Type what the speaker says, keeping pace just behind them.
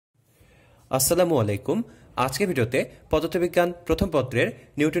আসসালামু আলাইকুম। আজকের ভিডিওতে পদার্থবিজ্ঞান প্রথম পত্রের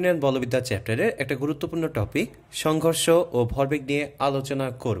নিউটনিয়ান বলবিদ্যা চ্যাপ্টারের একটা গুরুত্বপূর্ণ টপিক সংঘর্ষ ও ভরবেগ নিয়ে আলোচনা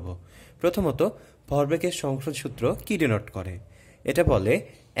করব। প্রথমত, ভরবেগের সংঘর্ষ সূত্র কি ডিনোট করে? এটা বলে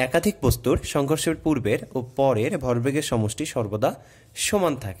একাধিক বস্তুর সংঘর্ষের পূর্বের ও পরের ভরবেগের সমষ্টি সর্বদা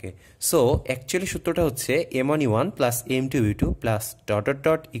সমান থাকে। সো অ্যাকচুয়ালি সূত্রটা হচ্ছে m1u1 plus m2v2 plus dot dot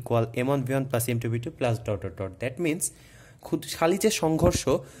dot equal m1v1 plus m2v2 plus dot dot dot. That means খালি যে সংঘর্ষ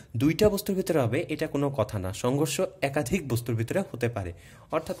দুইটা বস্তুর ভিতরে হবে এটা কোনো কথা না, সংঘর্ষ একাধিক বস্তুর ভিতরে হতে পারে।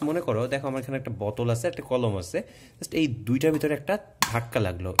 অর্থাৎ মনে করো, দেখো আমার এখানে একটা বোতল আছে, একটা কলম আছে, জাস্ট এই দুইটার ভিতরে একটা ধাক্কা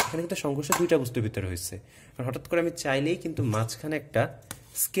লাগলো, এখানে কিন্তু সংঘর্ষ দুইটা বস্তুর ভিতরে হয়েছে। আর হঠাৎ করে আমি চাইলেই কিন্তু মাঝখানে একটা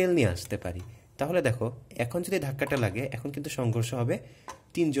স্কেল নিয়ে আসতে পারি। তাহলে দেখো, এখন যদি ধাক্কাটা লাগে, এখন কিন্তু সংঘর্ষ হবে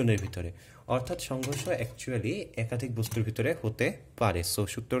তিনজনের ভিতরে। অর্থাৎ সংঘর্ষ অ্যাকচুয়ালি একাধিক বস্তুর ভিতরে হতে পারে। সো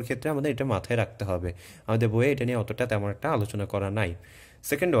সূত্রের ক্ষেত্রে আমাদের এটা মাথায় রাখতে হবে। আমাদের বইয়ে এটা নিয়ে অতটা তেমন একটা আলোচনা করা নাই।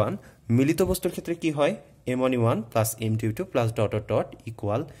 সেকেন্ড ওয়ান, মিলিত বস্তুর ক্ষেত্রে কি হয়? m1u1 plus m2u2 plus dot dot dot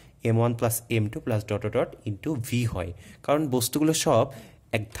equal m1 plus m2 plus dot dot dot into V হয়। কারণ বস্তুগুলো সব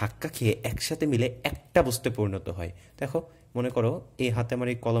এক ধাক্কা খেয়ে একসাথে মিলে একটা বস্তুতে পরিণত হয়। দেখো, মনে করো এই হাতে আমার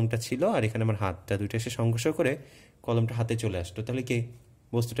এই কলমটা ছিল, আর এখানে আমার হাতটা, দুইটা এসে সংঘর্ষ করে কলমটা হাতে চলে আসতো, তাহলে কি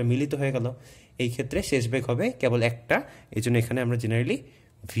বস্তুটা মিলিত হয়ে গেল। এই ক্ষেত্রে শেষ বেগ হবে কেবল একটা, এই জন্য এখানে আমরা জেনারেলি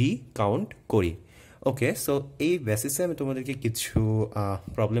ভি কাউন্ট করি। ওকে, সো এই বেসিসে আমি তোমাদেরকে কিছু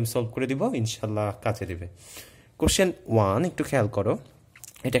প্রবলেম সলভ করে দিব, ইনশাল্লাহ কাজে দেবে। কোশ্চেন 1 একটু খেয়াল করো।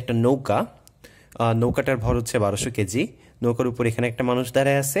 এটা একটা নৌকা, নৌকাটার ভর হচ্ছে 1200 কেজি। নৌকার উপর এখানে একটা মানুষ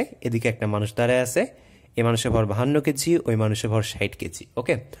দাঁড়ায় আছে, এদিকে একটা মানুষ দাঁড়ায় আছে। এই মানুষের ভর 52 কেজি, ওই মানুষের ভর 60 কেজি।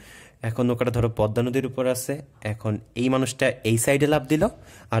 ওকে, এখন নৌকাটা ধরো পদ্মা নদীর উপর আছে। এখন এই মানুষটা এই সাইডে লাফ দিল,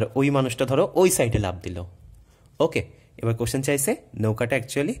 আর ওই মানুষটা ধরো ওই সাইডে লাফ দিল। ওকে, এবার কোশ্চেন চাইছে নৌকাটা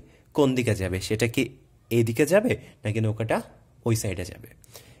অ্যাকচুয়ালি কোন দিকে যাবে, সেটা কি এই দিকে যাবে নাকি নৌকাটা ওই সাইডে যাবে?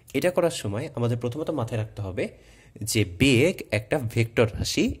 এটা করার সময় আমাদের প্রথমত মাথায় রাখতে হবে যে বেগ একটা ভেক্টর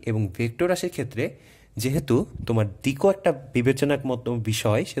রাশি, এবং ভেক্টর রাশির ক্ষেত্রে যেহেতু তোমার দিকও একটা বিবেচনার মতো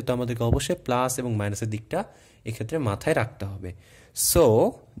বিষয়, সেহেতু আমাদেরকে অবশ্যই প্লাস এবং মাইনাসের দিকটা এক্ষেত্রে মাথায় রাখতে হবে। সো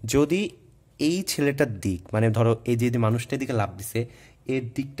যদি এই ছেলেটার দিক, মানে ধরো এই যে মানুষটার দিকে লাফ দিছে, এর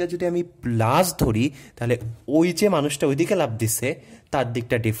দিকটা যদি আমি প্লাস ধরি, তাহলে ওই যে মানুষটা ওইদিকে লাফ দিছে তার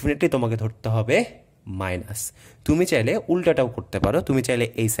দিকটা ডেফিনেটলি তোমাকে ধরতে হবে মাইনাস। তুমি চাইলে উল্টাটাও করতে পারো, তুমি চাইলে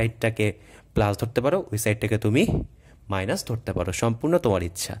এই সাইডটাকে প্লাস ধরতে পারো, ওই সাইডটাকে তুমি মাইনাস ধরতে পারো, সম্পূর্ণ তোমার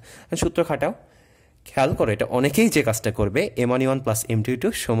ইচ্ছা। সূত্র খাটাও। খেয়াল করো, এটা অনেকেই যে কাজটা করবে m1u1 প্লাস m2u2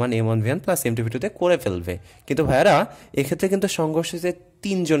 সমান m1v1 প্লাস m2v2 করে ফেলবে, কিন্তু ভাইয়ারা এক্ষেত্রে কিন্তু সংঘর্ষ হচ্ছে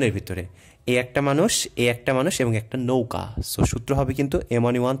তিনজনের ভিতরে, এ একটা মানুষ, এ একটা মানুষ এবং একটা নৌকা। সো সূত্র হবে কিন্তু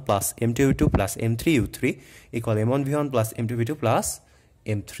m1u1 plus m2u2 plus m3u3 equal m1v1 plus m2v2 plus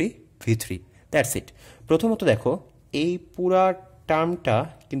m3v3। That's it. প্রথমত দেখো, এই পুরা টার্মটা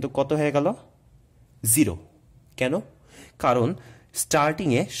কিন্তু কত হয়ে গেল? 0। কেন? কারণ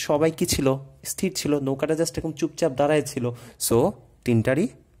স্টার্টিংয়ে সবাই কি ছিল? স্থির ছিল, নৌকাটা জাস্ট এরকম চুপচাপ দাঁড়ায় ছিল। সো তিনটারই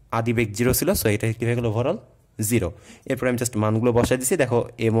আদিবেগ 0 ছিল, সো এটা কি হয়ে গেল? ওভারঅল 0। এরপর আমি জাস্ট মানগুলো বসাই দিচ্ছি। দেখো,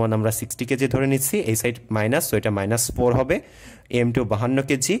 m1 আমরা 60 কেজি ধরে নিচ্ছি, এই সাইড মাইনাস, সো এটা -4 হবে। m2 52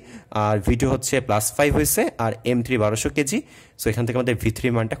 কেজি, আর v2 হচ্ছে +5 হয়েছে, আর m3 1200 কেজি। সো এখান থেকে আমাদের v3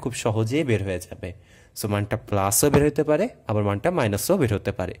 মানটা খুব সহজেই বের হয়ে যাবে। সো মানটা প্লাসও বের হতে পারে, আবার মানটা মাইনাসও বের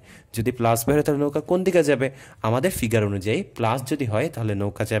হতে পারে। যদি প্লাস বের হয় তাহলে নৌকা কোন দিকে যাবে? আমাদের ফিগার অনুযায়ী প্লাস যদি হয় তাহলে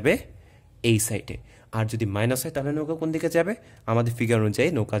নৌকা যাবে এই সাইডে, আর যদি মাইনাস হয় তাহলে নৌকা কোন দিকে যাবে? আমাদের ফিগার অনুযায়ী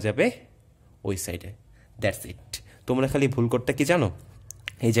নৌকা যাবে ওই সাইডে। That's it. তোমরা খালি ভুল করতে কি জানো?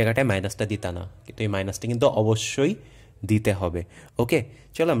 এই জায়গাটায় মাইনাসটা দিতা না, কিন্তু এই মাইনাসটা কিন্তু অবশ্যই দিতে হবে। ওকে,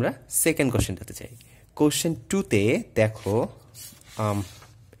 চলো আমরা সেকেন্ড কোশ্চেনটাতে যাই। কোশ্চেন 2তে দেখো,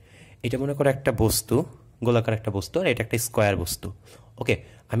 এটা মনে করো একটা বস্তু, গোলাকার একটা বস্তু, আর এটা একটা স্কোয়ার বস্তু। ওকে,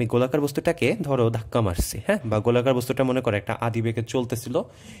 আমি গোলাকার বস্তুটাকে ধরো ধাক্কা মারছি, হ্যাঁ, বা গোলাকার বস্তুটা মনে করো একটা আদিবেগে চলতেছিল,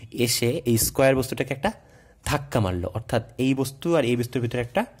 এসে এই স্কোয়ার বস্তুটাকে একটা ধাক্কা মারলো, অর্থাৎ এই বস্তু আর এই বস্তুর ভিতরে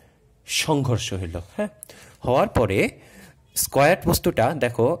একটা সংঘর্ষ হইল। হ্যাঁ, হওয়ার পরে স্কোয়ার বস্তুটা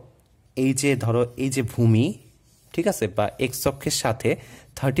দেখো, এই যে ধরো এই যে ভূমি, ঠিক আছে, বা এক্স অক্ষের সাথে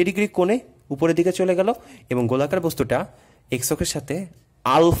 30 ডিগ্রি কোণে উপরের দিকে চলে গেল, এবং গোলাকার বস্তুটা এক্স অক্ষের সাথে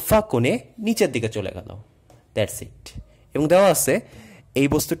আলফা কোণে নিচের দিকে চলে গেল। That's it. এবং দেওয়া আছে এই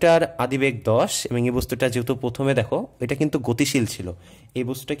বস্তুটার আদিবেগ 10, এবং এই বস্তুটা যেহেতু প্রথমে দেখো এটা কিন্তু গতিশীল ছিল, এই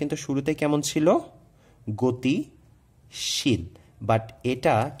বস্তুটা কিন্তু শুরুতে কেমন ছিল? গতিশীল। বাট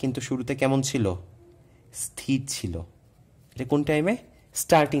এটা কিন্তু শুরুতে কেমন ছিল? স্থির ছিল। এটা কোন টাইমে?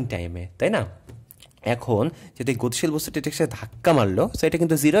 স্টার্টিং টাইমে, তাই না? এখন যদি গতিশীল বস্তুটা এটাকে ধাক্কা মারলো, সো এটা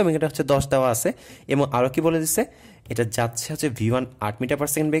কিন্তু 0, এবং এটা হচ্ছে 10 দেওয়া আছে। এবং আরও কি বলে দিচ্ছে? এটা যাচ্ছে হচ্ছে v1 8 মিটার পার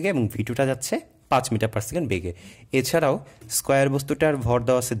সেকেন্ড বেগে, এবং v2টা যাচ্ছে 5 মিটার পার সেকেন্ড বেগে। এছাড়াও স্কোয়ার বস্তুটার ভর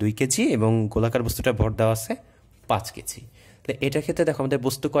দেওয়া আছে 2 কেজি এবং গোলাকার বস্তুটার ভর দেওয়া আছে 5 কেজি। তাহলে এটার ক্ষেত্রে দেখো আমাদের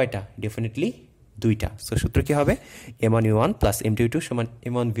বস্তু কয়টা? ডেফিনেটলি 2টা। সো সূত্র কি হবে? m1u1 প্লাস m2u2 সমান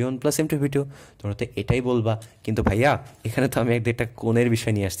m1v1 প্লাস m2v2। তোমরা তো এটাই বলবা, কিন্তু ভাইয়া এখানে তো আমি একটা কোণের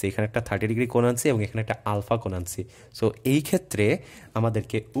বিষয় নিয়ে আসছি, এখানে একটা 30 ডিগ্রি কোণ আনছি এবং এখানে একটা আলফা কোণ আনছি। সো এই ক্ষেত্রে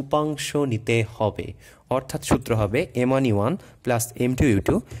আমাদেরকে উপাংশ নিতে হবে, অর্থাৎ সূত্র হবে m1u1 plus m2u2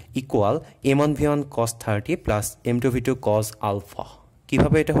 equal m1v1 cos 30 plus m2v2 cos alpha.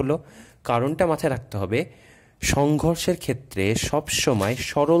 কীভাবে এটা হলো? কারণটা মাথায় রাখতে হবে, সংঘর্ষের ক্ষেত্রে সবসময়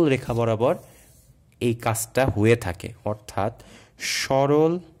সরল রেখা বরাবর এই কাজটা হয়ে থাকে, অর্থাৎ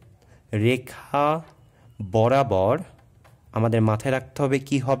সরল রেখা বরাবর আমাদের মাথায় রাখতে হবে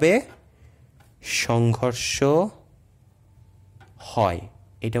কি হবে? সংঘর্ষ হয়।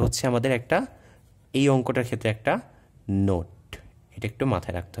 এটা হচ্ছে আমাদের একটা এই অঙ্কটার ক্ষেত্রে একটা নোট, এটা একটু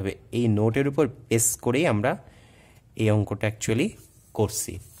মাথায় রাখতে হবে। এই নোটের উপর বেস করেই আমরা এই অঙ্কটা অ্যাকচুয়ালি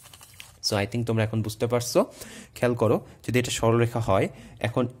করছি। সো আই থিঙ্ক তোমরা এখন বুঝতে পারছো। খেয়াল করো, যদি এটা সরলরেখা হয়,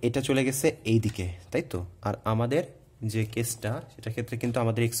 এখন এটা চলে গেছে এই দিকে, তাই তো? আর আমাদের যে কেসটা সেটার ক্ষেত্রে কিন্তু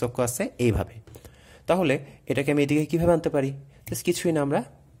আমাদের এক্স অক্ষ আছে এইভাবে। তাহলে এটাকে আমি এদিকে কীভাবে আনতে পারি? কিছুই না, আমরা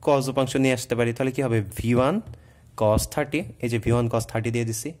কস উপাংশ নিয়ে আসতে পারি। তাহলে কী হবে? v1 cos 30, এই যে v1 cos 30 দিয়ে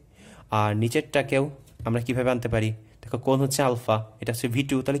দিছি। আর নিচেরটাকেও আমরা কীভাবে আনতে পারি? দেখো কোণ হচ্ছে আলফা, এটা হচ্ছে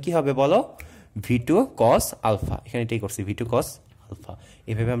v2, তাহলে কী হবে বলো? v2 cos alpha. এখানে এটাই করছি, v2 cos আলফা।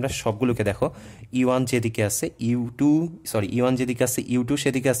 এভাবে আমরা সবগুলোকে দেখো, e1 যেদিকে আছে e1 যেদিকে আছে u2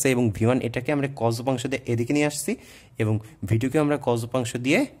 সেদিকে আছে, এবং v1 এটাকে আমরা cos উপাংশ দিয়ে এদিকে নিয়ে আসছি এবং v2 কে আমরা cos উপাংশ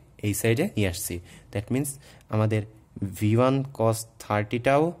দিয়ে এই সাইডে নিয়ে আসছি। দ্যাট মিন্স আমাদের v1 cos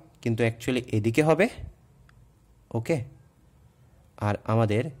 30টাও কিন্তু অ্যাকচুয়ালি এদিকে হবে, ওকে? আর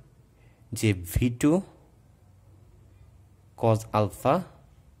আমাদের যে v2 cos আলফা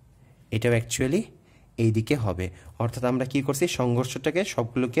এটাও অ্যাকচুয়ালি এইদিকে হবে। অর্থাৎ আমরা কি করছি? সংঘর্ষটাকে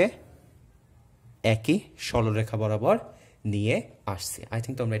সবগুলোকে একই সরলরেখা বরাবর নিয়ে আসছি। আই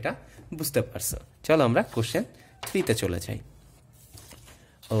থিঙ্ক তোমরা এটা বুঝতে পারছো। চলো আমরা কোশ্চেন 3তে চলে যাই।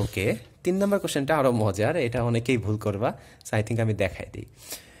 ওকে, 3 নম্বর কোশ্চেনটা আরও মজার, এটা অনেকেই ভুল করবা। সো আই থিঙ্ক আমি দেখাই দিই।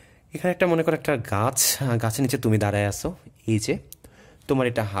 এখানে একটা মনে করো একটা গাছ, গাছের নিচে তুমি দাঁড়ায় আসো, এই যে তোমার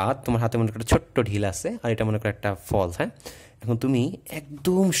এটা হাত, তোমার হাতে মনে করো ছোট্ট ঢিল আছে, আর এটা মনে করো একটা ফল। হ্যাঁ, এখন তুমি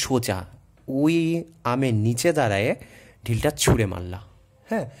একদম সোজা ওই আমের নিচে দাঁড়ায় ঢিলটা ছুঁড়ে মারলা,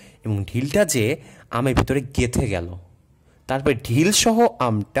 হ্যাঁ, এবং ঢিলটা যে আমের ভিতরে গেঁথে গেল, তারপরে ঢিল সহ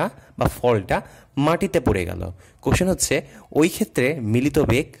আমটা বা ফলটা মাটিতে পড়ে গেল। কোশ্চেন হচ্ছে ওই ক্ষেত্রে মিলিত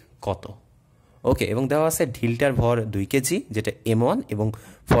বেগ কত? ওকে, এবং দেওয়া আছে ঢিলটার ভর 2 কেজি যেটা m1 এবং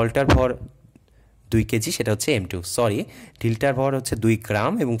ফলটার ভর 2 কেজি সেটা হচ্ছে m2। সরি, ঢিলটার ভর হচ্ছে 2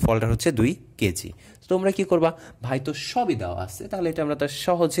 গ্রাম এবং ফলটার হচ্ছে 2 কেজি। তোমরা কি করবা? ভাই তো সবই দেওয়া আছে, তাহলে এটা আমরা তো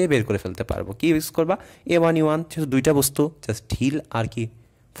সহজে বের করে ফেলতে পারবো। কি ইউজ করবা? m1u1, যেহেতু দুইটা বস্তু, জাস্ট ঢিল আর কি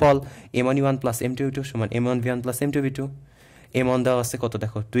ফল। m1u1 প্লাস m2u2 সমান m1v1 প্লাস m2v2। m1 দেওয়া আছে কত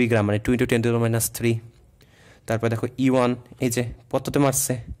দেখো? 2 গ্রাম, মানে 2 × 10⁻3। তারপর দেখো e1, এই যে কততে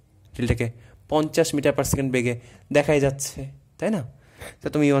মারছে ঢিলটাকে? 50 মিটার পার সেকেন্ড বেগে দেখাই যাচ্ছে, তাই না? তো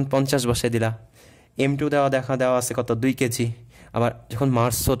তুমি e1 50 বসাই দিলা। m2 দেওয়া আছে কত? 2 কেজি। আবার যখন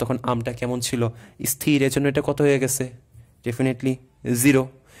মারছো তখন আমটা কেমন ছিল? স্থির, এর জন্য এটা কত হয়ে গেছে? ডেফিনেটলি 0।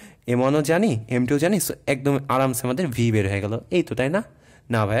 m1ও জানি, m2ও জানি, সো একদম আরামসে আমাদের v বের হয়ে গেল, এই তো, তাই না?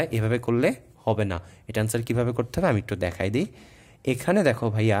 না ভাইয়া, এভাবে করলে হবে না। এটা আনসার কীভাবে করতে হবে আমি একটু দেখাই দিই। এখানে দেখো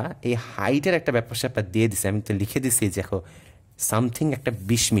ভাইয়া, এই হাইটের একটা ব্যাপার স্যাপার দিয়ে দিছি, আমি তো লিখে দিছি, দেখো সামথিং একটা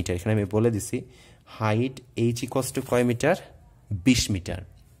 20 মিটার, এখানে আমি বলে দিছি হাইট h = কয় মিটার? 20 মিটার।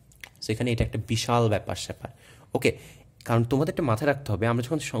 সো এখানে এটা একটা বিশাল ব্যাপার স্যাপার, ওকে? কারণ তোমাদের একটা মাথায় রাখতে হবে, আমরা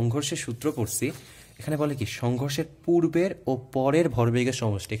যখন সংঘর্ষের সূত্র পড়ছি, এখানে বলে কি সংঘর্ষের পূর্বের ও পরের ভরবেগের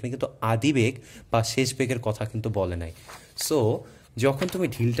সমষ্টি, এখানে কিন্তু আদি বেগ বা শেষ বেগের কথা কিন্তু বলে নাই। সো যখন তুমি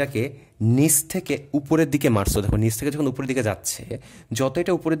ঢিলটাকে নিচ থেকে উপরের দিকে মারছো, দেখো নিচ থেকে যখন উপরের দিকে যাচ্ছে, যত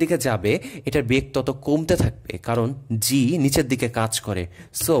এটা উপরের দিকে যাবে এটার বেগ তত কমতে থাকবে, কারণ জি নিচের দিকে কাজ করে।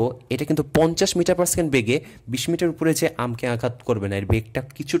 সো এটা কিন্তু 50 মিটার পার সেকেন্ড বেগে 20 মিটার উপরে যে আমকে আঘাত করবে না, এর বেগটা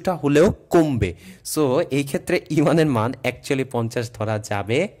কিছুটা হলেও কমবে। সো এই ক্ষেত্রে ইমানের মান অ্যাকচুয়ালি 50 ধরা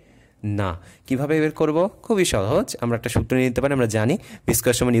যাবে না। কিভাবে বের করব? খুবই সহজ, আমরা একটা সূত্র নিয়ে নিতে পারি। আমরা জানি v² =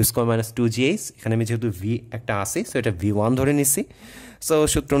 u² - 2gh। এখানে আমি যেহেতু v একটা আসি, সো এটা v1 ধরে নিছি। সো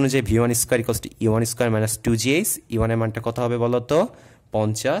সূত্র অনুযায়ী v1² = e1² - 2gh। e1 এর মানটা কত হবে বলো তো?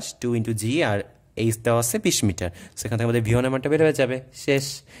 50, 2 × g, আর h দেওয়া আছে 20 মিটার। সেখান থেকে আমাদের v1 এর মানটা বের হয়ে যাবে, শেষ।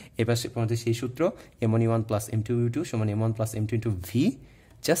 এবার আমাদের সেই সূত্র m1u1 প্লাস m2u2 সমান m1 plus m2 × v।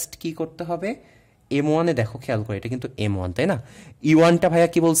 Just কি করতে হবে? m1 এ দেখো, খেয়াল করে, এটা কিন্তু m1, তাই না? e1টা ভাইয়া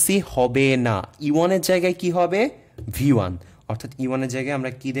কি বলছি? হবে না, e1 এর জায়গায় কি হবে? v1, অর্থাৎ E1 এর জায়গায়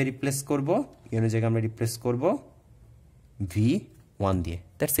আমরা কি দিয়ে রিপ্লেস করব? E1 এর জায়গায় আমরা রিপ্লেস করব V1 দিয়ে।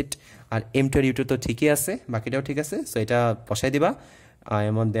 That's it. R M2 R U2 তো ঠিকই আছে, বাকিটাও ঠিক আছে। সো এটা বসাই দিবা।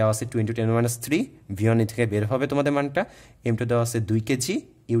 এমন দেওয়া আছে 2 × 10⁻3, V1 থেকে বের হবে তোমাদের মানটা। M2 দেওয়া আছে 2 কেজি,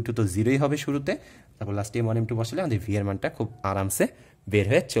 U2 তো 0ই হবে শুরুতে, তারপর লাস্টে M1 M2 বসালে আমাদের V এর মানটা খুব আরামসে বের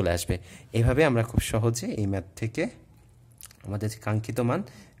হয়ে চলে আসবে। এইভাবে আমরা খুব সহজে এই ম্যাথ থেকে আমাদের যে কাঙ্ক্ষিত মান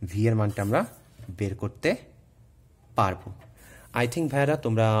V এর মানটা আমরা বের করতে পারবো। আই থিঙ্ক ভাইয়ারা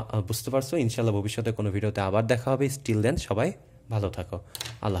তোমরা বুঝতে পারছো। ইনশাল্লাহ ভবিষ্যতে কোনো ভিডিওতে আবার দেখা হবে। স্টিল দেন সবাই ভালো থাকো।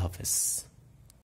 আল্লাহ হাফেজ।